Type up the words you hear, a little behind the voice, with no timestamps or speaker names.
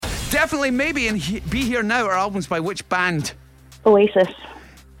Definitely, Maybe, and Be Here Now are albums by which band? Oasis.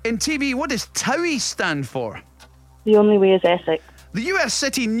 In TV, what does TOWIE stand for? The Only Way Is Essex. The US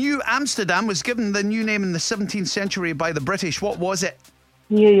city New Amsterdam was given the new name in the 17th century by the British. What was it?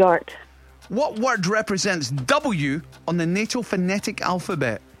 New York. What word represents W on the Nato Phonetic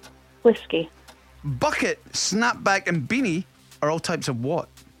Alphabet? Whiskey. Bucket, Snapback and Beanie are all types of what?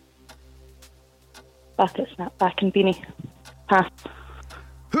 Bucket, Snapback and Beanie. Pass.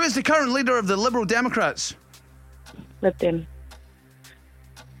 Who is the current leader of the Liberal Democrats? Lib Dem.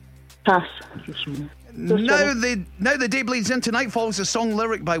 Pass. Now the Day Bleeds Into Nightfall is a song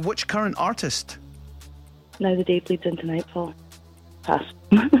lyric by which current artist? Now the Day Bleeds Into Nightfall. Pass.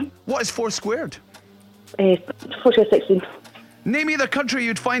 What is 4 squared? 4 squared 16. Name either country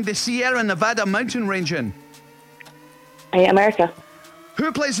you'd find the Sierra Nevada mountain range in. America.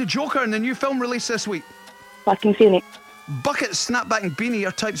 Who plays the Joker in the new film released this week? Joaquin Phoenix. Bucket, Snapback and Beanie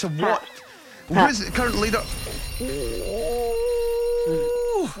are types of what? Who is the current leader?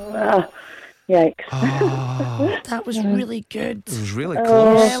 Yikes. That was really good. It was really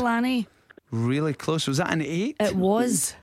close. Yeah, Lanny. Really close. Was that an 8? It was.